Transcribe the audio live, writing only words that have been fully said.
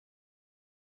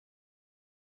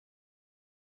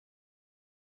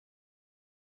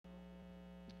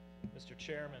Mr.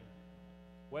 Chairman,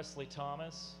 Wesley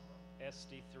Thomas,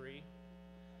 SD3.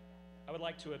 I would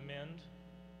like to amend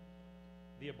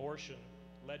the abortion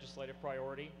legislative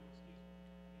priority.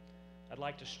 I'd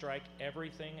like to strike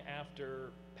everything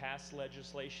after passed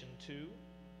legislation 2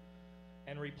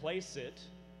 and replace it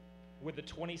with the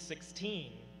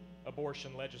 2016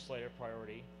 abortion legislative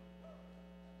priority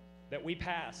that we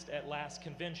passed at last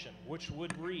convention, which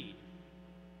would read,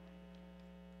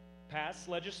 pass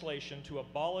legislation to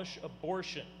abolish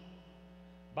abortion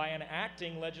by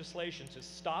enacting legislation to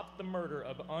stop the murder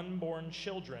of unborn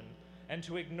children and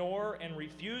to ignore and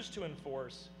refuse to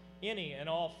enforce any and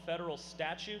all federal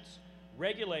statutes,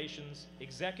 regulations,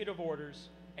 executive orders,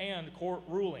 and court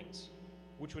rulings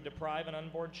which would deprive an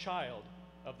unborn child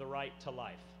of the right to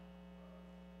life.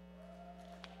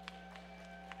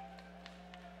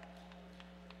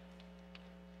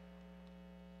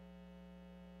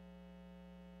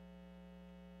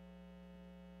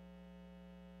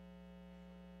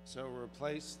 So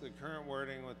replace the current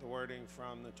wording with the wording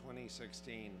from the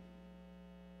 2016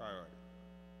 priority.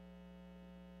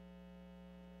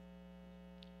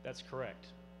 That's correct.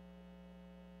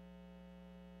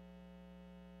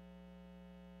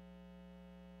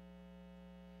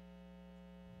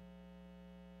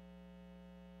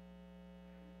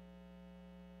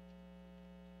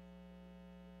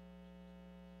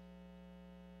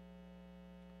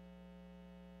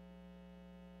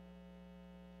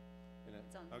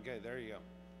 Okay, there you go.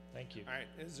 Thank you. All right,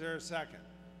 is there a second?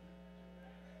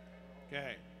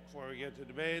 Okay, before we get to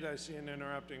debate, I see an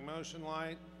interrupting motion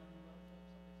light.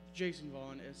 Jason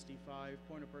Vaughn, SD5,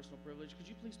 point of personal privilege. Could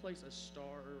you please place a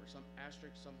star or some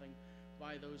asterisk, something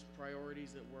by those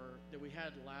priorities that we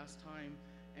had last time,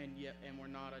 and were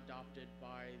not adopted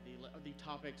by the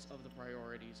topics of the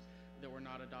priorities that were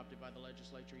not adopted by the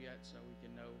legislature yet, so we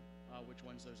can know which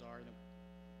ones those are.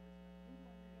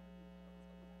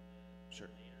 Sure.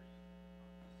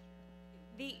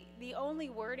 The only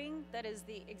wording that is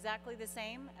exactly the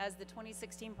same as the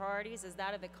 2016 priorities is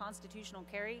that of the constitutional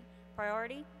carry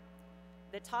priority.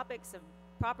 The topics of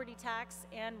property tax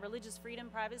and religious freedom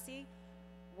privacy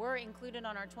were included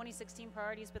on our 2016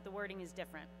 priorities, but the wording is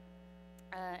different.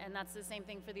 And that's the same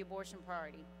thing for the abortion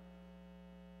priority.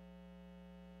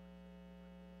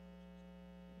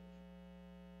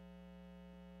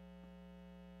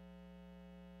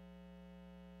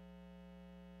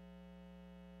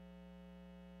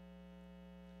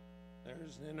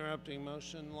 There's an interrupting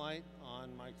motion light on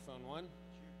microphone 1.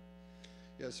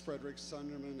 Yes, Frederick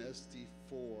Sunderman,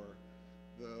 SD4.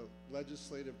 The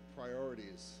legislative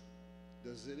priorities,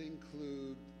 does it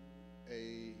include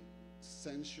a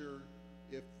censure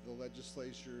if the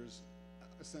legislature's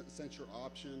censure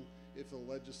option if the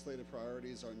legislative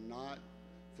priorities are not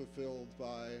fulfilled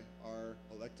by our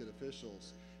elected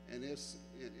officials? And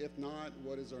if not,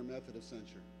 what is our method of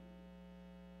censure?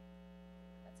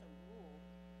 That's a rule.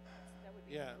 That would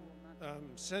be Yeah, a rule, not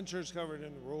censure is covered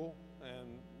in the rule, and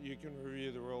you can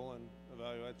review the rule and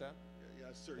evaluate that.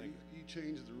 Yes, sir. You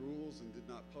changed the rules and did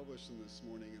not publish them this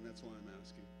morning, and that's why I'm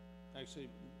asking. Actually,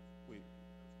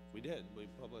 we did. We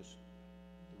published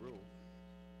the rule.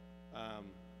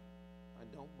 I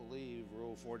don't believe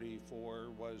Rule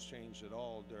 44 was changed at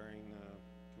all during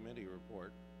the committee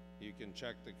report. You can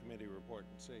check the committee report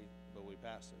and see, but we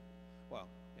passed it. Well,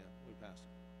 yeah, we passed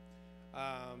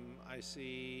it. I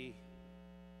see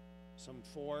some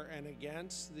for and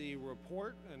against the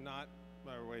report and not,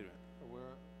 or wait a minute,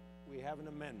 we have an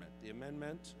amendment. The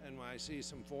amendment, and I see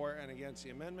some for and against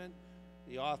the amendment.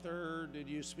 The author, did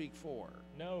you speak for?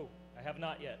 No, I have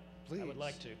not yet. Please. I would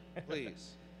like to.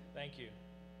 Please. Thank you.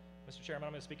 Mr. Chairman,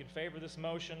 I'm going to speak in favor of this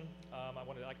motion. I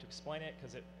would like to explain it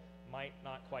because it might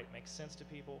not quite make sense to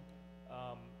people.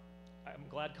 I'm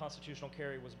glad constitutional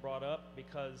carry was brought up,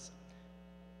 because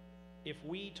if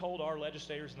we told our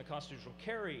legislators in the constitutional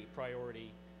carry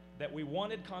priority that we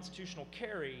wanted constitutional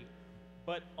carry,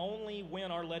 but only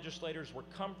when our legislators were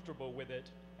comfortable with it,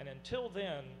 and until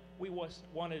then we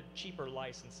wanted cheaper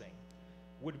licensing,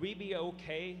 would we be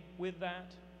okay with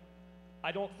that?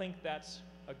 I don't think that's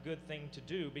a good thing to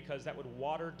do, because that would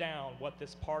water down what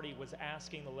this party was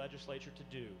asking the legislature to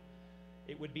do.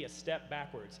 It would be a step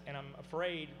backwards, and I'm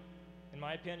afraid, in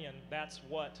my opinion, that's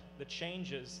what the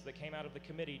changes that came out of the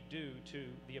committee do to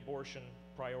the abortion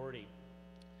priority.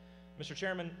 Mr.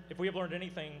 Chairman, if we have learned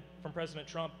anything from President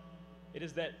Trump, it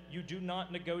is that you do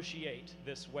not negotiate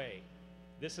this way.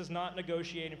 This is not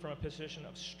negotiating from a position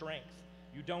of strength.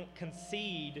 You don't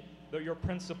concede your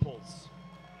principles.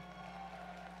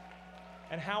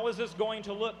 And how is this going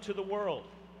to look to the world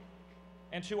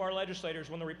and to our legislators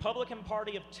when the Republican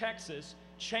Party of Texas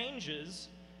changes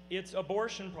its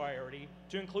abortion priority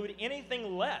to include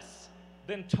anything less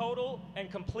than total and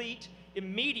complete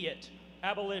immediate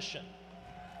abolition.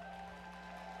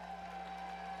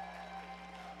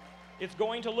 It's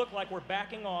going to look like we're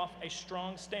backing off a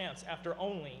strong stance after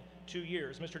only 2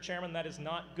 years. Mr. Chairman, that is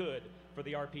not good for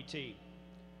the RPT.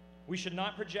 We should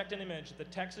not project an image that the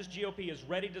Texas GOP is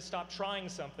ready to stop trying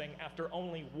something after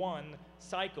only one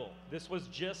cycle. This was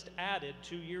just added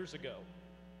 2 years ago.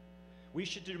 We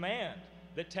should demand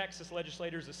that Texas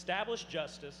legislators establish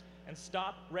justice and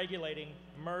stop regulating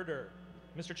murder.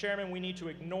 Mr. Chairman, we need to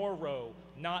ignore Roe,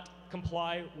 not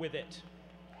comply with it.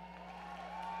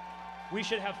 We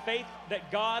should have faith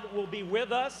that God will be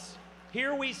with us.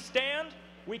 Here we stand.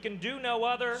 We can do no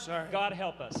other. Sorry. God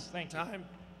help us. Thank you.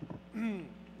 Time.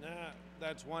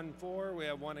 That's 1 for. We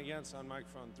have 1 against on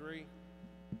microphone 3.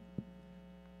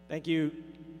 Thank you.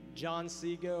 John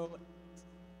Seago,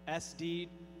 SD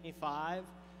 25.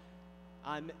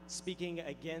 I'm speaking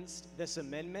against this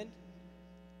amendment.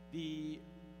 The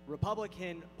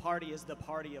Republican Party is the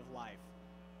party of life.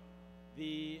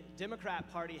 The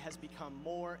Democrat Party has become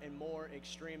more and more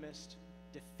extremist,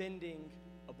 defending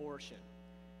abortion.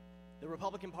 The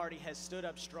Republican Party has stood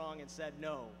up strong and said,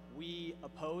 no, we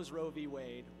oppose Roe v.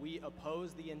 Wade. We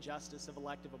oppose the injustice of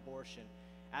elective abortion.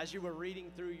 As you were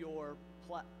reading through your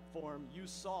platform, you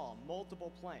saw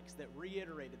multiple planks that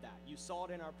reiterated that. You saw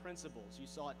it in our principles. You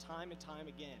saw it time and time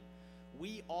again.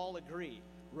 We all agree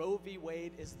Roe v.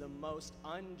 Wade is the most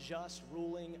unjust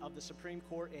ruling of the Supreme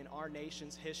Court in our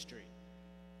nation's history.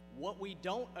 What we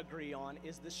don't agree on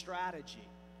is the strategy.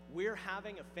 We're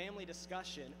having a family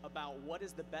discussion about what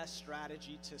is the best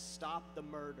strategy to stop the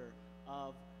murder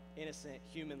of innocent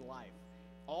human life.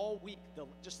 All week, the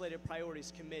Legislative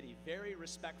Priorities Committee, very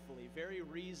respectfully, very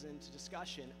reasoned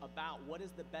discussion about what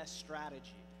is the best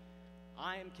strategy.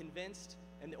 I am convinced,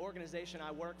 and the organization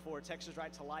I work for, Texas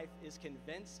Right to Life, is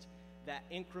convinced that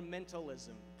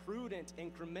incrementalism, prudent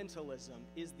incrementalism,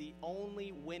 is the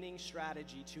only winning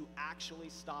strategy to actually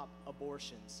stop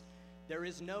abortions. There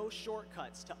is no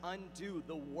shortcuts to undo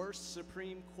the worst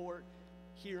Supreme Court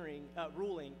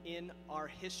ruling in our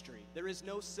history. There is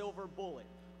no silver bullet,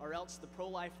 or else the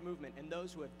pro-life movement and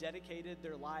those who have dedicated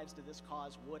their lives to this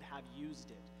cause would have used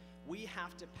it. We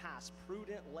have to pass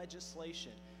prudent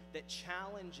legislation that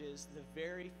challenges the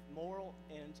very moral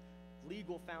and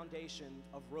legal foundation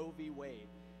of Roe v. Wade.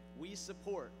 We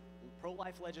support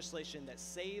pro-life legislation that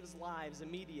saves lives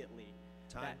immediately,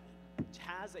 Time. that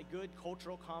has a good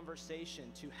cultural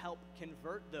conversation to help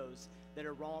convert those that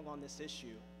are wrong on this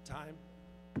issue. Time.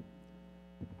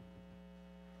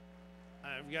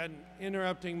 I've got an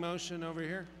interrupting motion over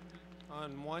here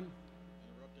on 1.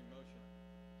 Interrupting motion.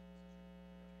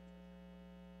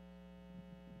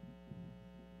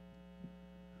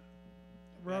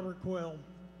 Robert Quill,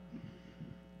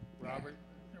 Robert.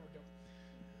 there we go.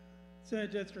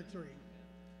 Senate District 3.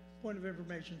 Point of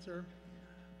information, sir.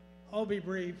 I'll be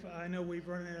brief. I know we've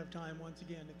run out of time once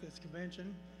again at this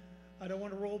convention. I don't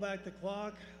want to roll back the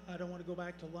clock. I don't want to go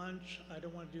back to lunch. I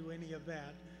don't want to do any of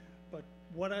that. But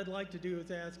what I'd like to do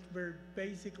is ask very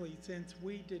basically, since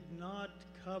we did not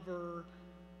cover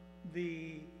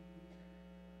the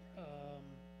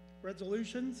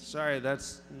resolutions. Sorry,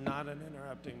 that's not an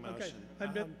interrupting motion.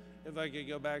 Okay. If I could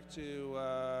go back to,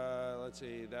 let's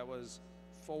see, that was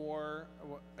 4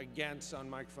 against on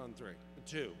microphone 3.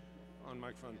 2 on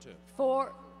microphone 2.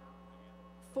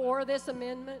 For this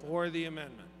amendment, For the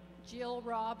amendment. Jill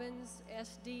Robbins,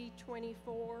 SD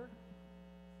 24.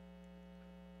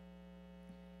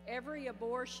 Every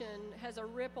abortion has a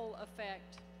ripple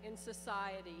effect in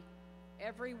society,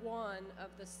 every one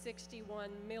of the 61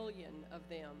 million of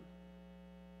them.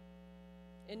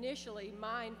 Initially,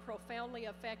 mine profoundly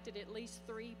affected at least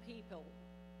 3 people: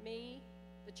 me,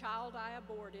 the child I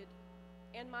aborted,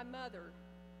 and my mother.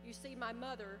 You see, my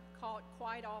mother, caught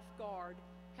quite off guard,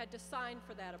 had to sign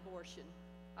for that abortion.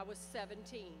 I was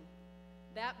 17.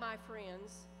 That, my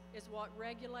friends, is what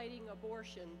regulating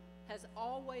abortion has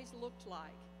always looked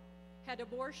like. Had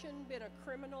abortion been a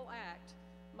criminal act,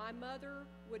 my mother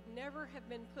would never have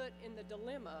been put in the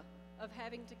dilemma of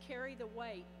having to carry the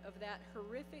weight of that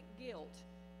horrific guilt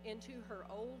into her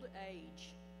old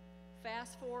age.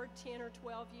 Fast forward 10 or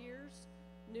 12 years,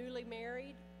 newly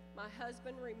married, my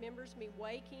husband remembers me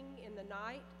waking in the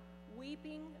night,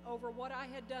 weeping over what I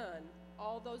had done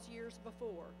all those years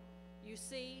before. You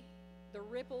see, the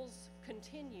ripples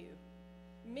continue.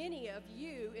 Many of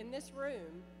you in this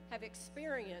room have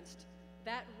experienced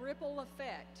that ripple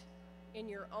effect in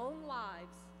your own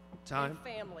lives Time. and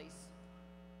families.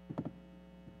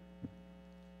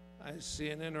 I see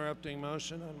an interrupting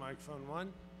motion on microphone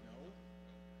 1.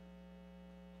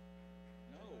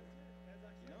 No.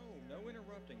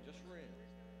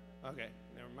 Okay,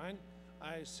 never mind.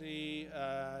 I see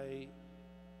that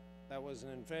was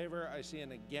an in favor. I see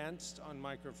an against on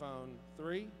microphone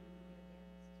 3.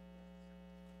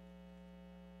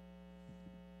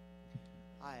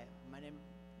 Hi,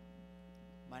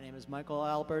 my name is Michael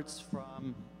Alberts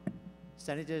from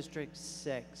Senate District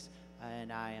 6,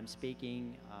 and I am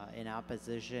speaking in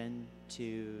opposition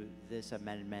to this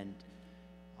amendment.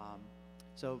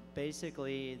 So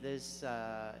basically, this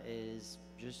is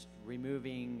just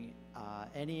removing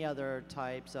any other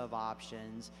types of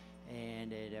options,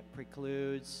 and it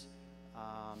precludes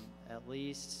at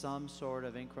least some sort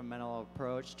of incremental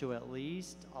approach to at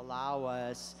least allow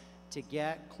us to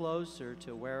get closer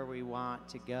to where we want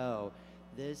to go.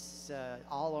 This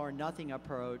all or nothing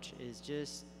approach is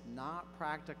just not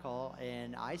practical,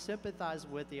 and I sympathize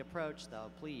with the approach, though.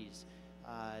 Please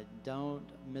don't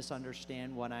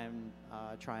misunderstand what I'm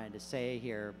trying to say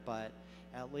here, but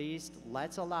at least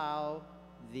let's allow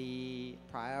the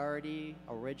priority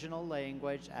original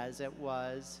language as it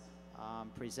was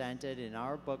presented in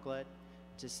our booklet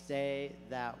to stay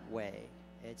that way.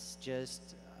 It's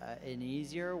just an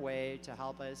easier way to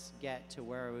help us get to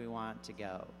where we want to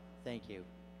go. Thank you.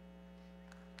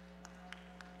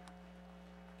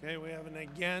 Okay, we have an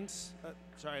against.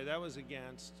 Sorry, that was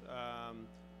against.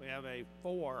 We have a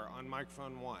 4 on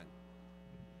microphone 1.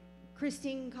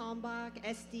 Christine Kalmbach,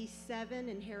 SD7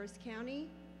 in Harris County.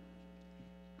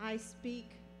 I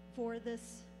speak for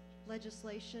this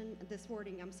legislation, this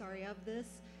wording, I'm sorry, of this.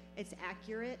 It's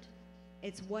accurate.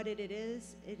 It's what it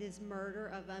is. It is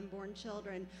murder of unborn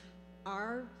children.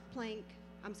 Our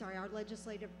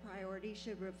legislative priority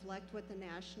should reflect what the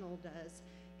national does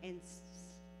and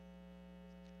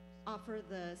offer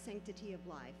the sanctity of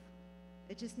life.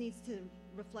 It just needs to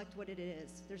reflect what it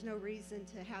is. There's no reason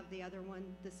to have the other one.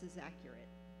 This is accurate.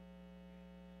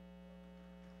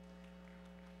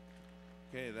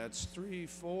 Okay, that's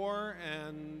 3-4,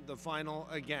 and the final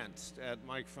against at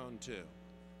microphone 2.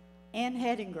 Ann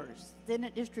Heddingers,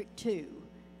 Senate District 2,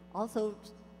 also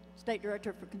State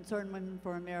Director for Concerned Women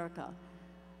for America.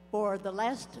 For the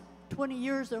last 20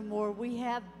 years or more, we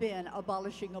have been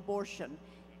abolishing abortion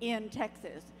in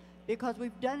Texas because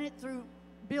we've done it through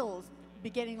bills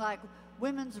beginning like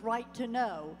Women's Right to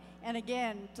Know, and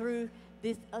again through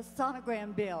this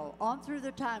sonogram bill. On through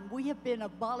the time, we have been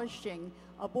abolishing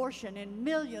abortion in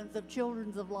millions of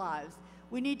children's lives.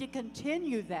 We need to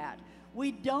continue that.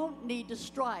 We don't need to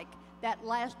strike that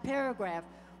last paragraph,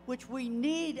 which we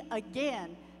need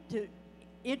again to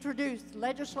introduce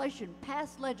legislation,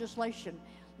 pass legislation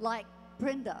like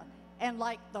Brenda and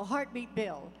like the heartbeat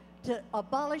bill to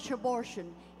abolish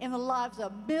abortion in the lives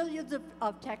of millions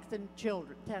of Texas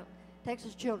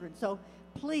children. So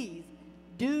please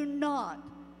do not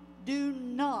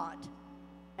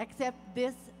accept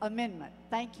this amendment.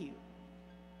 Thank you.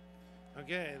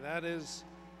 Okay, that is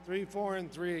 3-4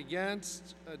 and 3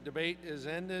 against. Debate is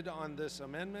ended on this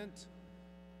amendment.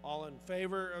 All in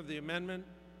favor of the amendment,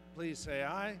 please say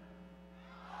aye.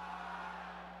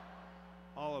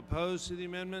 All opposed to the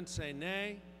amendment, say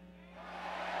nay.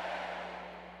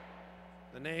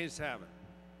 The nays have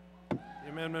it. The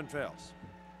amendment fails.